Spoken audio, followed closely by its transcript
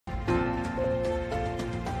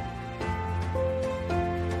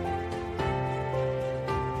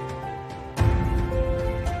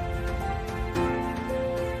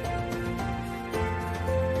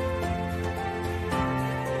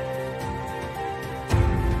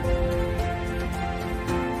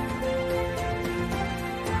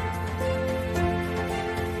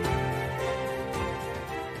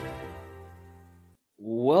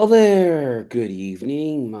there. Good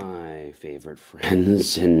evening, my favorite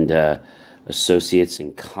friends and associates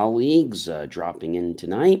and colleagues dropping in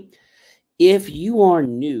tonight. If you are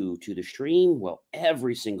new to the stream, well,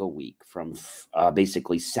 every single week from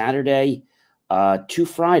basically Saturday to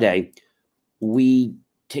Friday, we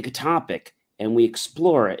take a topic and we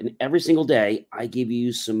explore it. And every single day, I give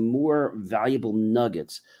you some more valuable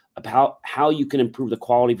nuggets about how you can improve the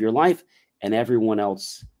quality of your life and everyone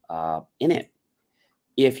else in it.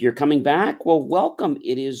 If you're coming back, well, welcome.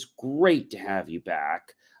 It is great to have you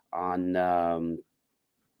back on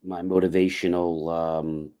my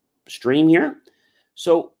motivational stream here.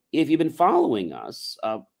 So, if you've been following us,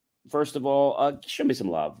 first of all, show me some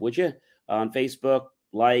love, would you? On Facebook,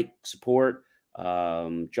 like, support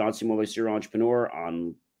John C. Moeller, Serial Entrepreneur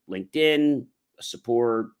on LinkedIn,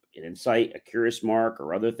 support an insight, a curious mark,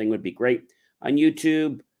 or other thing would be great. On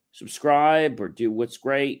YouTube, subscribe or do what's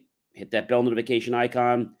great. Hit that bell notification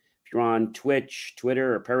icon. If you're on Twitch,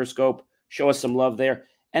 Twitter, or Periscope, show us some love there.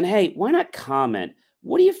 And hey, why not comment?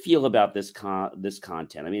 What do you feel about this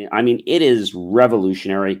content? I mean, it is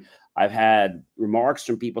revolutionary. I've had remarks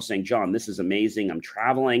from people saying, "John, this is amazing. I'm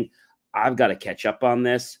traveling. I've got to catch up on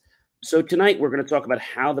this." So tonight we're going to talk about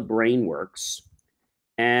how the brain works,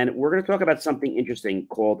 and we're going to talk about something interesting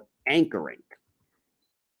called anchoring.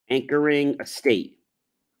 Anchoring a state.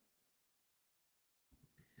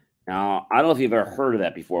 Now, I don't know if you've ever heard of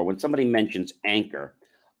that before. When somebody mentions anchor,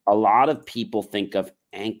 a lot of people think of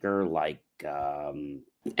anchor like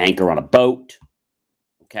anchor on a boat.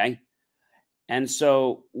 Okay. And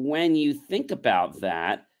so when you think about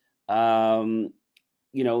that, the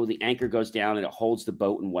anchor goes down and it holds the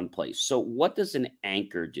boat in one place. So what does an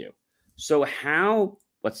anchor do?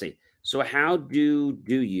 Let's see. So how do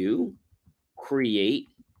you create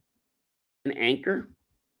an anchor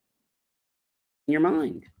in your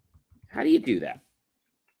mind? How do you do that?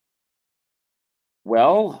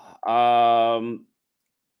 Well,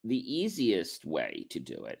 the easiest way to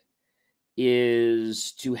do it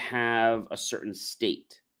is to have a certain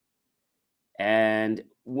state. And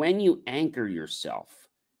when you anchor yourself,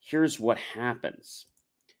 here's what happens.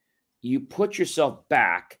 You put yourself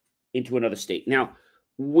back into another state. Now,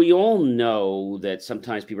 we all know that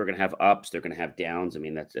sometimes people are going to have ups, they're going to have downs. I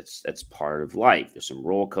mean, that's part of life. There's some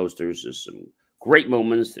roller coasters, there's some great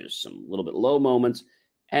moments, there's some little bit low moments,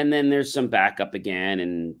 and then there's some back up again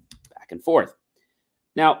and back and forth.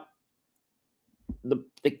 Now,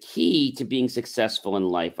 the key to being successful in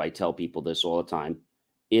life, I tell people this all the time,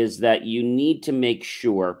 is that you need to make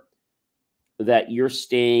sure that you're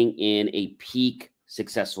staying in a peak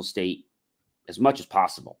successful state as much as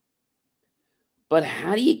possible. But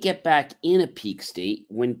how do you get back in a peak state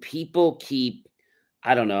when people keep,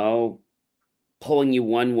 I don't know, pulling you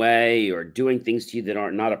one way or doing things to you that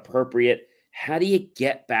are not appropriate? How do you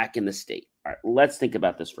get back in the state? All right, let's think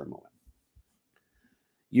about this for a moment.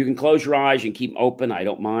 You can close your eyes and keep them open. I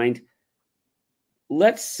don't mind.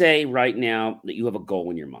 Let's say right now that you have a goal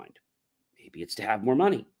in your mind. Maybe it's to have more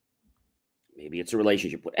money. Maybe it's a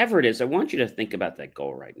relationship. Whatever it is, I want you to think about that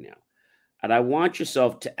goal right now. And I want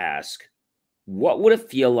yourself to ask, what would it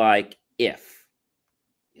feel like if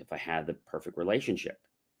I had the perfect relationship?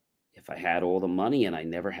 If I had all the money and I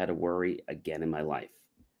never had to worry again in my life?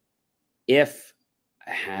 If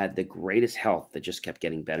I had the greatest health that just kept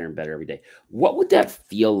getting better and better every day? What would that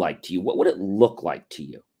feel like to you? What would it look like to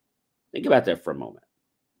you? Think about that for a moment.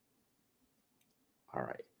 All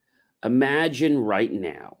right. Imagine right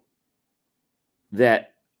now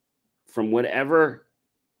that from whatever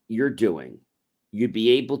you're doing, you'd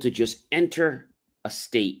be able to just enter a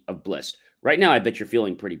state of bliss. Right now, I bet you're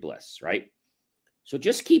feeling pretty bliss, right? So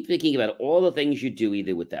just keep thinking about all the things you do,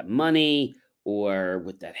 either with that money or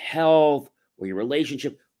with that health or your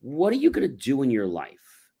relationship. What are you going to do in your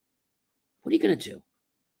life? What are you going to do?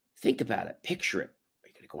 Think about it. Picture it. Are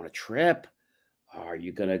you going to go on a trip? Are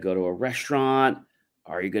you going to go to a restaurant?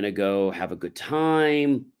 Are you going to go have a good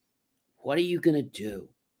time? What are you going to do?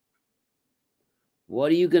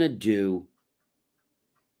 What are you going to do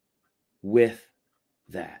with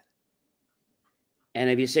that? And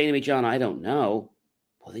if you say to me, John, I don't know,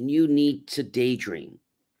 well, then you need to daydream.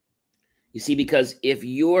 You see, because if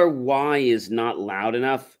your why is not loud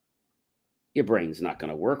enough, your brain's not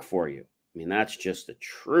going to work for you. I mean, that's just the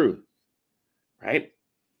truth, right?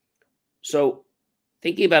 So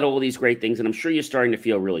thinking about all these great things, and I'm sure you're starting to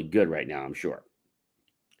feel really good right now, I'm sure.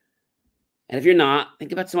 And if you're not,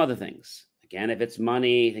 think about some other things. Again, if it's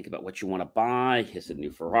money, think about what you want to buy. Is it a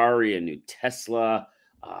new Ferrari, a new Tesla?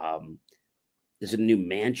 Is it a new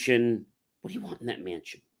mansion? What do you want in that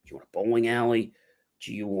mansion? Do you want a bowling alley?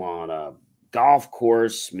 Do you want a golf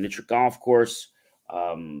course, miniature golf course?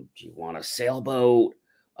 Do you want a sailboat?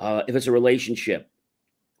 If it's a relationship,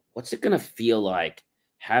 what's it going to feel like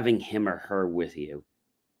having him or her with you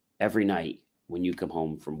every night when you come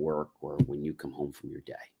home from work or when you come home from your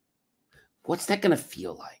day? What's that going to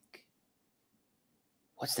feel like?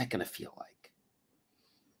 What's that going to feel like?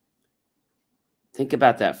 Think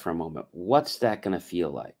about that for a moment. What's that going to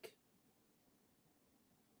feel like?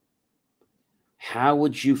 How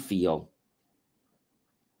would you feel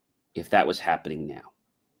if that was happening now?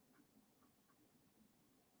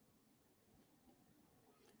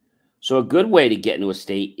 So, a good way to get into a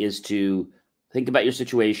state is to think about your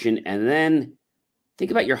situation and then think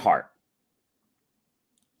about your heart.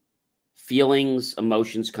 Feelings,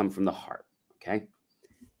 emotions come from the heart. Okay.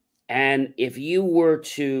 And if you were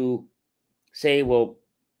to say, well,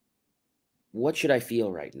 what should I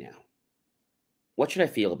feel right now? What should I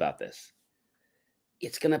feel about this?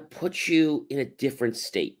 It's going to put you in a different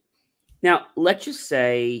state. Now, let's just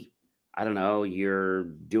say, I don't know, you're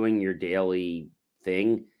doing your daily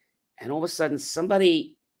thing, and all of a sudden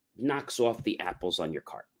somebody knocks off the apples on your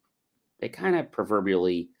cart. They kind of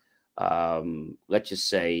proverbially, let's just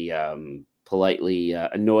say, politely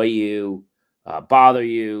annoy you, bother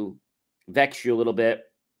you, vex you a little bit.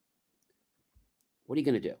 What are you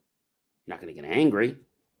going to do? You're not going to get angry,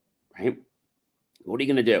 right? What are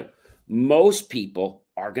you going to do? Most people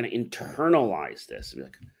are going to internalize this and be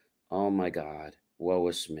like, oh my God, woe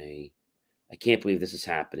is me. I can't believe this is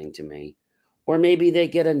happening to me. Or maybe they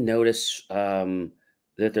get a notice that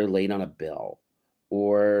they're late on a bill,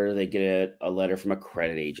 or they get a letter from a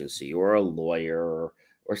credit agency or a lawyer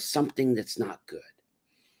or something that's not good.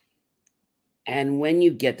 And when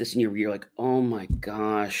you get this and you're like, oh my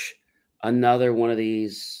gosh, another one of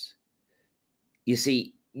these, you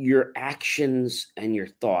see, your actions and your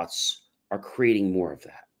thoughts are creating more of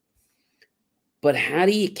that. But how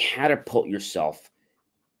do you catapult yourself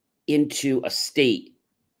into a state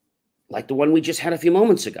like the one we just had a few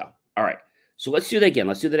moments ago? All right. So let's do that again.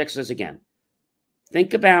 Let's do that exercise again.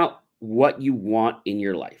 Think about what you want in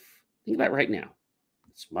your life. Think about it right now.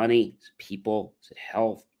 It's money, it's people, it's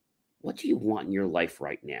health. What do you want in your life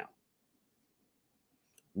right now?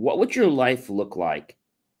 What would your life look like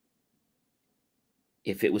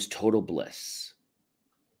if it was total bliss?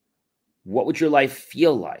 What would your life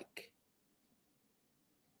feel like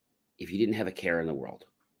if you didn't have a care in the world?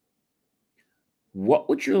 What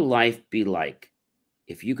would your life be like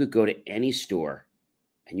if you could go to any store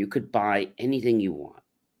and you could buy anything you want?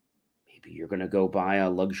 Maybe you're going to go buy a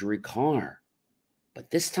luxury car, but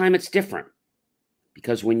this time it's different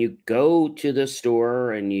because when you go to the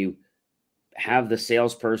store and you have the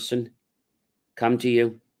salesperson come to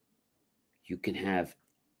you, you can have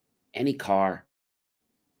any car,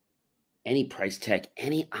 any price tag,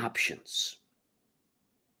 any options.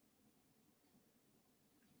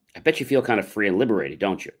 I bet you feel kind of free and liberated,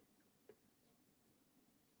 don't you?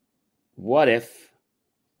 What if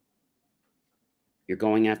you're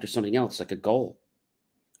going after something else, like a goal?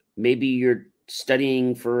 Maybe you're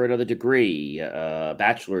studying for another degree, a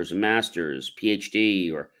bachelor's, a master's,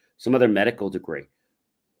 PhD, or some other medical degree.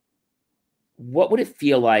 What would it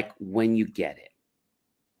feel like when you get it?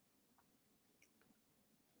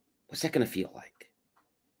 What's that going to feel like?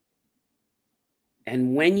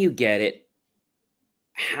 And when you get it,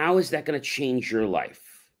 how is that going to change your life?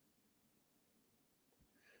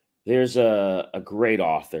 There's a great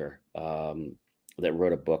author that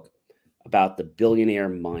wrote a book about the billionaire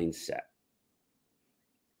mindset.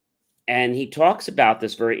 And he talks about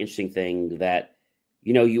this very interesting thing that,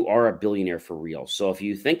 you are a billionaire for real. So if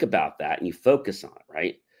you think about that and you focus on it,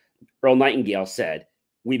 right? Earl Nightingale said,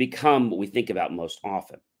 we become what we think about most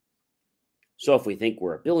often. So if we think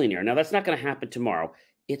we're a billionaire, now that's not going to happen tomorrow.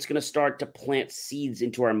 It's going to start to plant seeds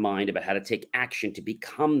into our mind about how to take action to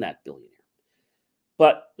become that billionaire.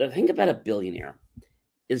 But the thing about a billionaire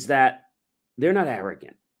is that they're not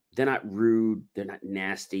arrogant. They're not rude. They're not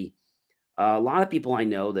nasty. A lot of people I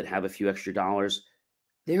know that have a few extra dollars,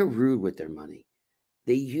 they're rude with their money.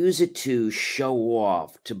 They use it to show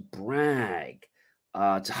off, to brag,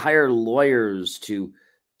 to hire lawyers to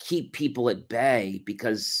keep people at bay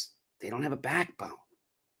because they don't have a backbone.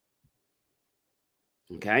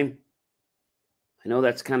 Okay. I know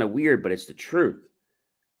that's kind of weird, but it's the truth.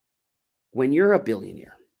 When you're a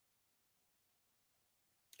billionaire,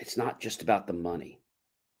 it's not just about the money,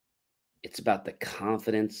 it's about the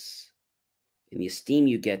confidence and the esteem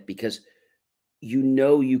you get because you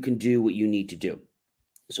know you can do what you need to do.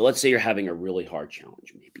 So let's say you're having a really hard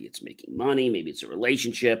challenge. Maybe it's making money, maybe it's a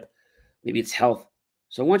relationship, maybe it's health.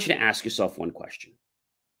 So I want you to ask yourself one question.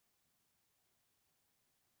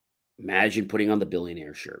 Imagine putting on the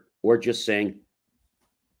billionaire shirt or just saying,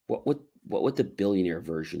 What would the billionaire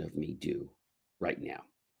version of me do right now?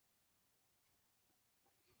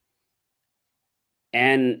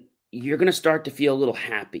 And you're going to start to feel a little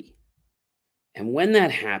happy. And when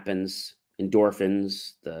that happens,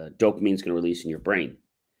 endorphins, the dopamine's going to release in your brain.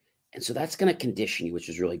 And so that's going to condition you, which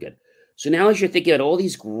is really good. So now, as you're thinking about all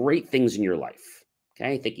these great things in your life,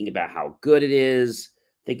 okay, thinking about how good it is,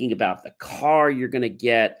 thinking about the car you're going to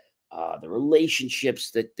get, the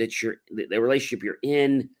relationships the relationship you're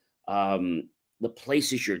in, um, the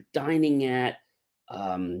places you're dining at,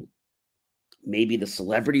 um, maybe the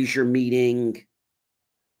celebrities you're meeting,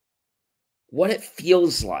 what it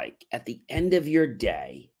feels like at the end of your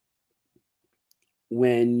day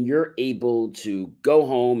when you're able to go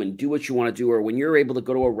home and do what you want to do, or when you're able to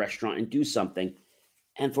go to a restaurant and do something,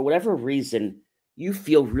 and for whatever reason, you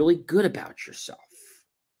feel really good about yourself,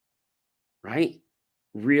 right?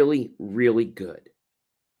 Really, really good.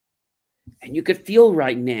 And you could feel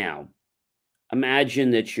right now,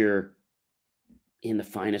 imagine that you're in the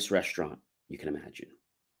finest restaurant you can imagine.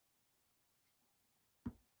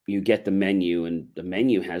 You get the menu, and the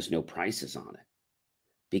menu has no prices on it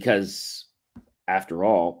because, after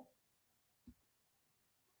all,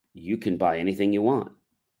 you can buy anything you want.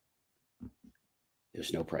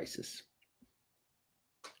 There's no prices.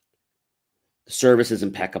 The service is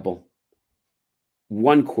impeccable.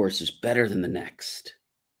 One course is better than the next.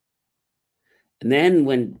 And then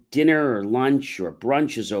when dinner or lunch or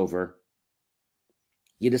brunch is over,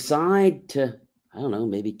 you decide to, I don't know,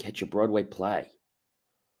 maybe catch a Broadway play.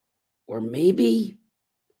 Or maybe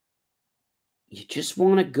you just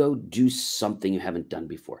want to go do something you haven't done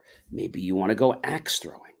before. Maybe you want to go axe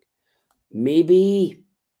throwing. Maybe,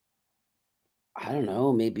 I don't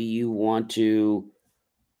know, maybe you want to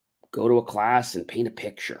go to a class and paint a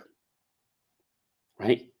picture,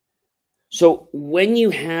 right? So when you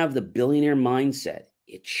have the billionaire mindset,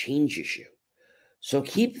 it changes you. So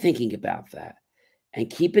keep thinking about that and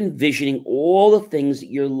keep envisioning all the things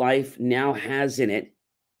that your life now has in it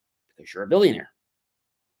because you're a billionaire.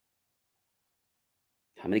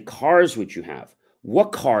 How many cars would you have?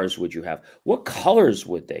 What cars would you have? What colors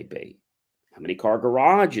would they be? How many car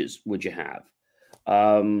garages would you have?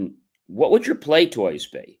 What would your play toys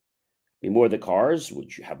be? Be more the cars?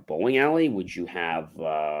 Would you have a bowling alley? Would you have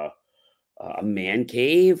a man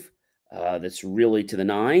cave that's really to the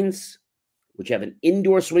nines? Would you have an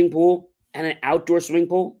indoor swimming pool and an outdoor swimming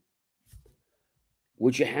pool?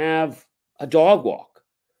 Would you have a dog walk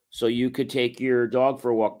so you could take your dog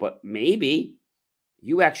for a walk, but maybe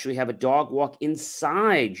you actually have a dog walk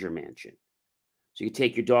inside your mansion? So you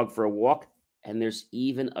take your dog for a walk, and there's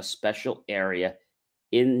even a special area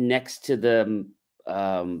in next to the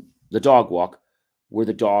dog walk where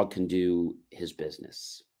the dog can do his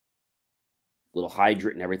business. Little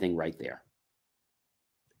hydrant and everything right there.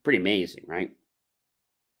 Pretty amazing, right?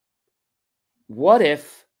 What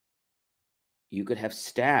if you could have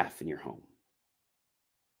staff in your home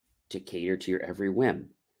to cater to your every whim?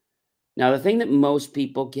 Now, the thing that most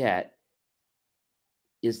people get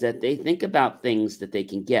is that they think about things that they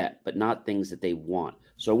can get, but not things that they want.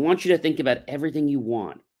 So I want you to think about everything you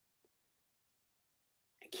want.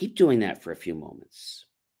 And keep doing that for a few moments.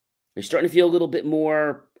 You're starting to feel a little bit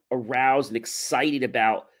more aroused and excited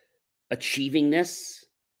about achieving this.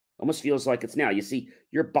 Almost feels like it's now. You see,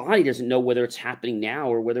 your body doesn't know whether it's happening now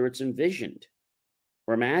or whether it's envisioned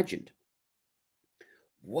or imagined.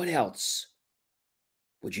 What else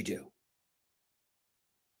would you do?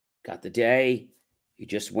 Got the day, you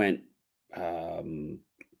just went um,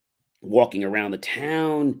 walking around the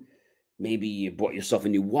town. Maybe you bought yourself a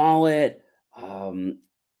new wallet. Um,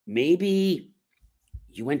 Maybe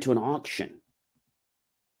you went to an auction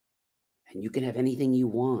and you can have anything you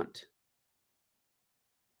want.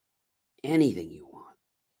 Anything you want.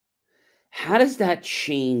 How does that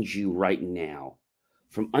change you right now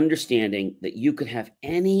from understanding that you could have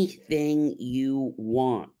anything you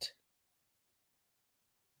want?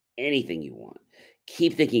 Anything you want.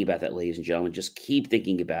 Keep thinking about that, ladies and gentlemen. Just keep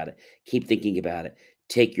thinking about it. Keep thinking about it.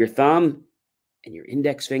 Take your thumb and your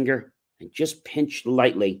index finger and just pinch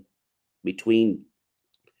lightly between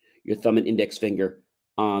your thumb and index finger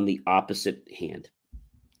on the opposite hand.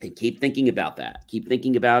 And keep thinking about that. Keep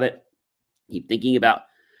thinking about it. Keep thinking about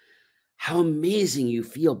how amazing you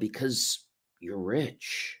feel because you're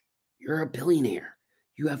rich. You're a billionaire.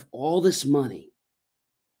 You have all this money.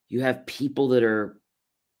 You have people that are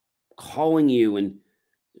calling you, and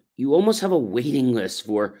you almost have a waiting list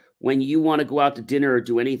for when you want to go out to dinner or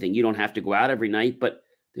do anything. You don't have to go out every night, but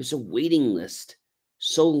there's a waiting list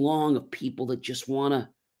so long of people that just want to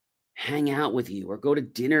hang out with you or go to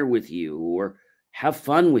dinner with you or have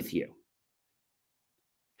fun with you.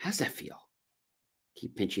 How's that feel?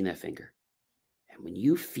 Keep pinching that finger. And when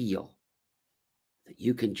you feel that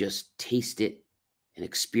you can just taste it and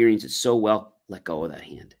experience it so well, let go of that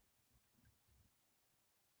hand.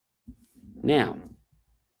 Now,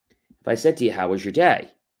 if I said to you, how was your day?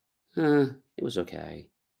 It was okay.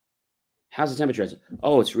 How's the temperature? I said,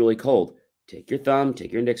 oh, it's really cold. Take your thumb,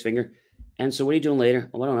 take your index finger. And so what are you doing later?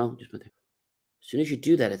 Oh, I don't know. Just put there. As soon as you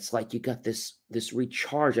do that, it's like you got this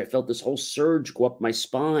recharge. I felt this whole surge go up my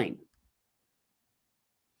spine.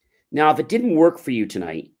 Now, if it didn't work for you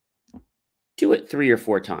tonight, do it 3 or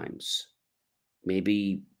 4 times.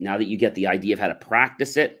 Maybe now that you get the idea of how to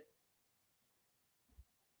practice it,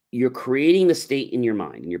 you're creating the state in your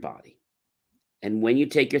mind, in your body. And when you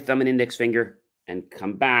take your thumb and index finger and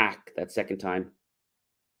come back that second time,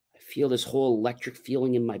 I feel this whole electric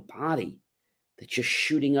feeling in my body that's just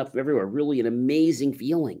shooting up everywhere. Really an amazing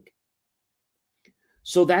feeling.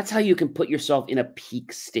 So that's how you can put yourself in a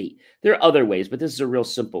peak state. There are other ways, but this is a real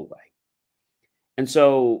simple way. And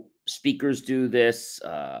so speakers do this,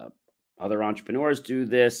 other entrepreneurs do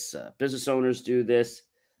this, business owners do this,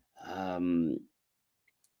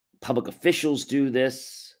 public officials do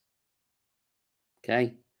this,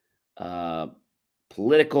 okay?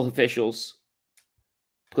 Political officials,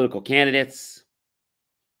 political candidates.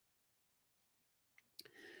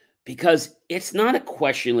 Because it's not a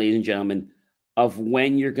question, ladies and gentlemen, of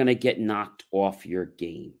when you're going to get knocked off your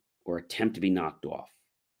game or attempt to be knocked off.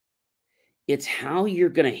 It's how you're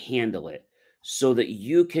going to handle it so that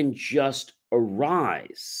you can just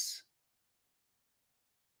arise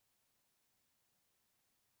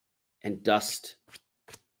and dust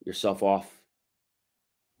yourself off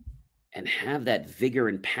and have that vigor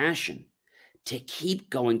and passion to keep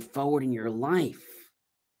going forward in your life.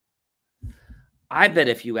 I bet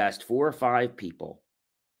if you asked 4 or 5 people,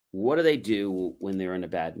 what do they do when they're in a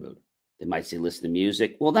bad mood? They might say, listen to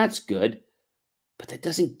music. Well, that's good, but that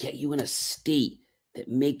doesn't get you in a state that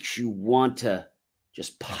makes you want to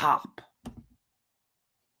just pop.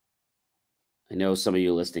 I know some of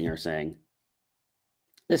you listening are saying,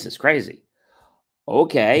 this is crazy.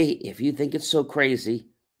 Okay, if you think it's so crazy,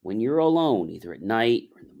 when you're alone, either at night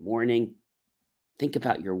or in the morning, think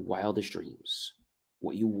about your wildest dreams,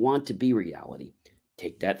 what you want to be reality.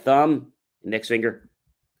 Take that thumb, index finger,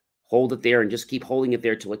 hold it there and just keep holding it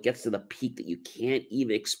there till it gets to the peak that you can't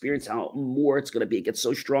even experience how more it's going to be. It gets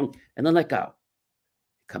so strong and then let go.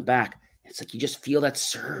 Come back. It's like you just feel that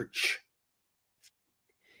surge.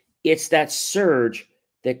 It's that surge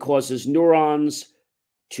that causes neurons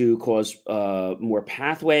to cause more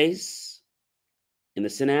pathways in the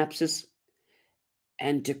synapses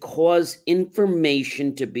and to cause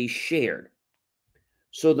information to be shared.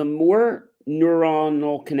 So the more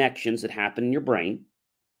neuronal connections that happen in your brain,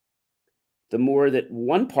 the more that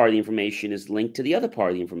one part of the information is linked to the other part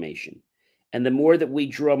of the information. And the more that we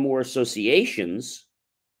draw more associations,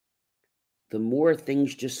 the more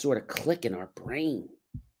things just sort of click in our brain.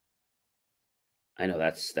 I know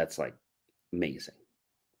that's like amazing.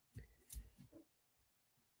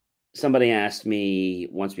 Somebody asked me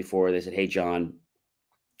once before, they said, hey, John,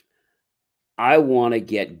 I want to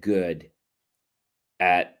get good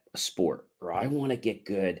at a sport, or I want to get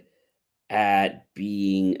good at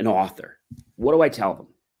being an author. What do I tell them?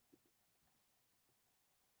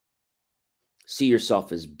 See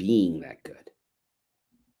yourself as being that good.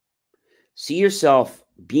 See yourself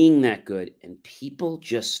being that good, and people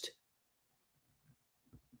just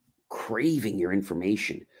craving your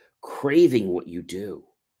information, craving what you do.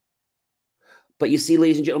 But you see,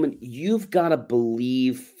 ladies and gentlemen, you've got to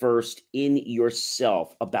believe first in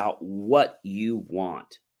yourself about what you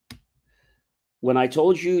want. When I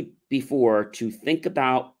told you before to think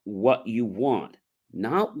about what you want,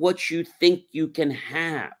 not what you think you can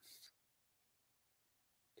have.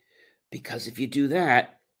 Because if you do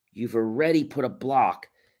that, you've already put a block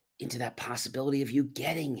into that possibility of you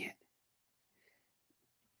getting it.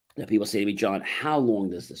 Now, people say to me, John, how long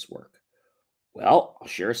does this work? Well, I'll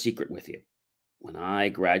share a secret with you. When I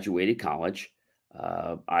graduated college,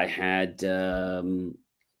 I had,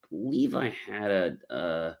 believe I had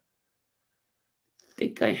I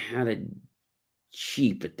think I had a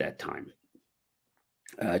Jeep at that time,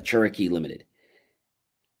 Cherokee Limited.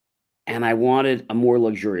 And I wanted a more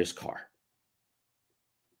luxurious car.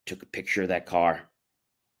 Took a picture of that car,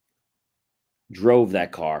 drove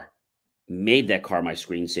that car, made that car my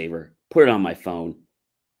screensaver, put it on my phone.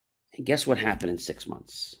 And guess what happened in 6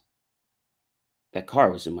 months? That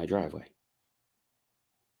car was in my driveway.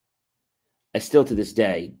 I still to this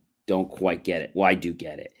day don't quite get it. Well, I do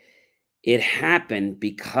get it. It happened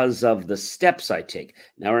because of the steps I take.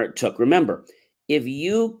 Now, it took, remember, If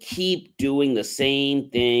you keep doing the same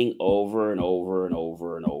thing over and over and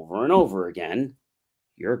over and over and over again,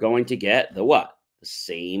 you're going to get the what? The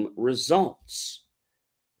same results.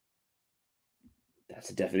 That's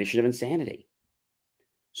the definition of insanity.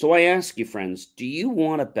 So I ask you, friends, do you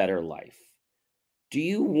want a better life? Do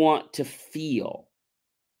you want to feel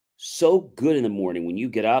so good in the morning when you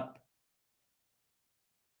get up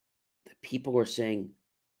that people are saying,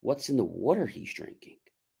 what's in the water he's drinking?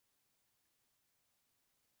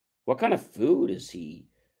 What kind of food is he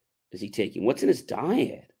taking? What's in his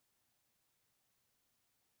diet?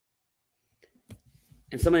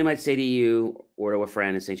 And somebody might say to you or to a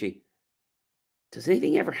friend and say, gee, does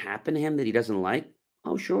anything ever happen to him that he doesn't like?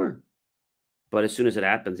 Oh, sure. But as soon as it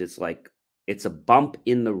happens, it's like it's a bump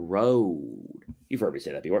in the road. You've heard me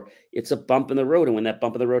say that before. It's a bump in the road. And when that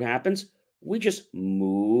bump in the road happens, we just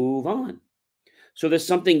move on. So there's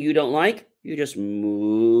something you don't like, you just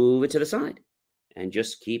move it to the side and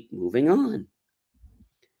just keep moving on.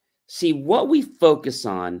 See, what we focus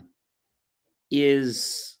on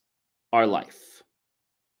is our life.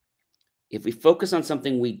 If we focus on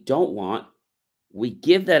something we don't want, we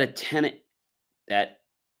give that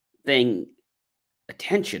thing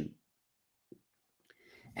attention,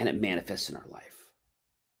 and it manifests in our life.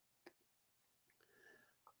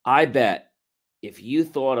 I bet if you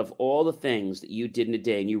thought of all the things that you did in a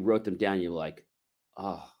day and you wrote them down, you're like,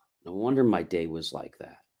 oh, no wonder my day was like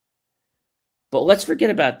that. But let's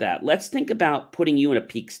forget about that. Let's think about putting you in a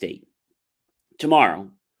peak state.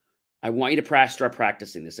 Tomorrow, I want you to start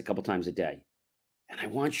practicing this a couple times a day. And I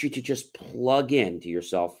want you to just plug into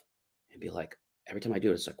yourself and be like, every time I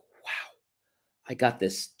do it, it's like, wow, I got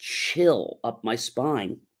this chill up my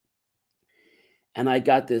spine. And I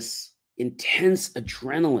got this intense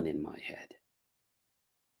adrenaline in my head.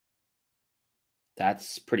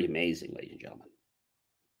 That's pretty amazing, ladies and gentlemen.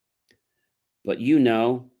 But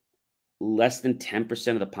less than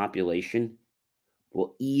 10% of the population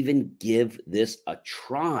will even give this a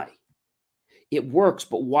try. It works,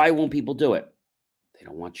 but why won't people do it? They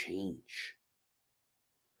don't want change.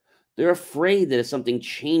 They're afraid that if something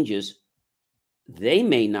changes, they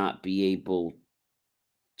may not be able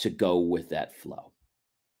to go with that flow.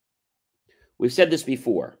 We've said this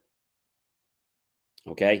before.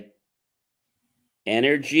 Okay?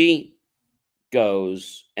 Energy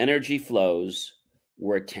flows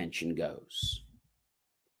where attention goes.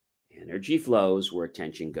 Energy flows where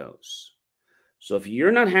attention goes. So if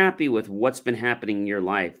you're not happy with what's been happening in your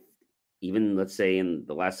life, even let's say in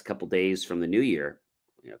the last couple days from the new year,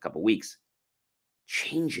 a couple weeks,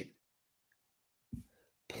 change it.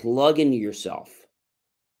 Plug into yourself.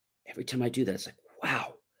 Every time I do that, it's like,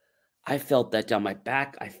 wow, I felt that down my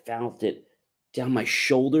back. I felt it down my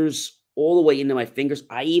shoulders, all the way into my fingers.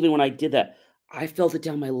 When I did that, I felt it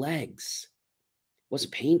down my legs. It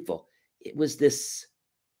wasn't painful. It was this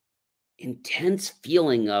intense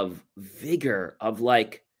feeling of vigor, of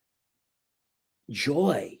like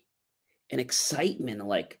joy and excitement,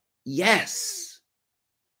 like, yes.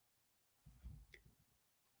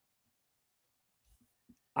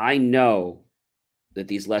 I know that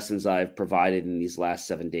these lessons I've provided in these last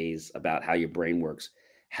 7 days about how your brain works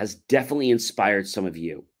has definitely inspired some of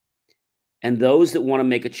you. And those that want to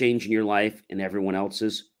make a change in your life and everyone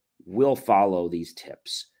else's will follow these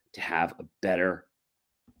tips to have a better,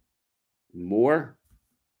 more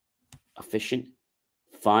efficient,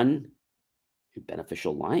 fun, and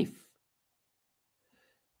beneficial life.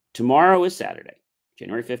 Tomorrow is Saturday,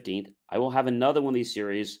 January 15th. I will have another one of these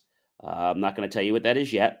series. I'm not going to tell you what that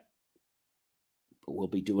is yet, but we'll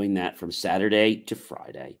be doing that from Saturday to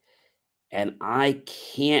Friday. And I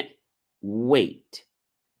can't wait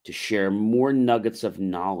to share more nuggets of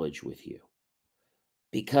knowledge with you.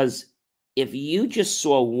 Because if you just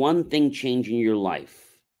saw one thing change in your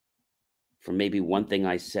life from maybe one thing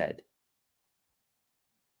I said,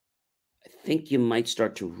 I think you might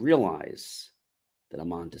start to realize that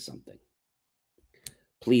I'm onto something.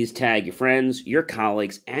 Please tag your friends, your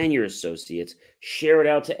colleagues, and your associates. Share it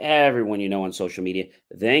out to everyone you know on social media.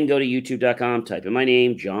 Then go to youtube.com, type in my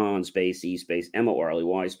name, John space E space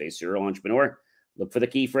Morley space serial entrepreneur. Look for the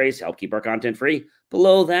key phrase, help keep our content free.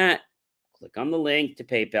 Below that, click on the link to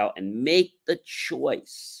PayPal and make the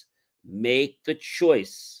choice. Make the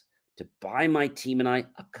choice to buy my team and I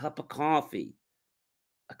a cup of coffee,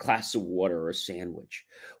 a glass of water, or a sandwich.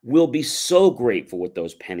 We'll be so grateful with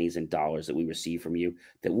those pennies and dollars that we receive from you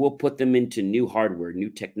that we'll put them into new hardware, new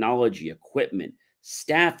technology, equipment,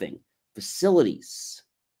 staffing, facilities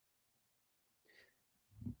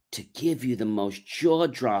to give you the most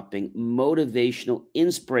jaw-dropping, motivational,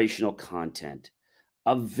 inspirational content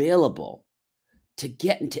available to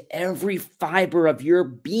get into every fiber of your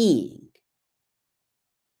being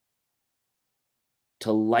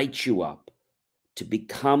to light you up, to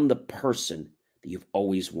become the person that you've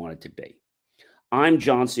always wanted to be. I'm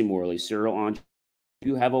John C. Morley, serial entrepreneur.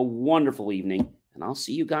 You have a wonderful evening, and I'll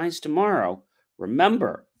see you guys tomorrow.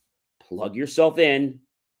 Remember, plug yourself in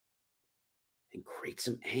and create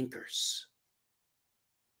some anchors.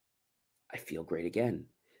 I feel great again.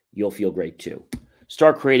 You'll feel great too.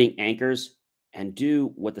 Start creating anchors and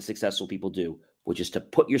do what the successful people do, which is to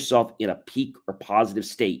put yourself in a peak or positive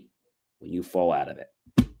state when you fall out of it,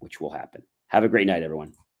 which will happen. Have a great night,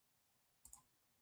 everyone.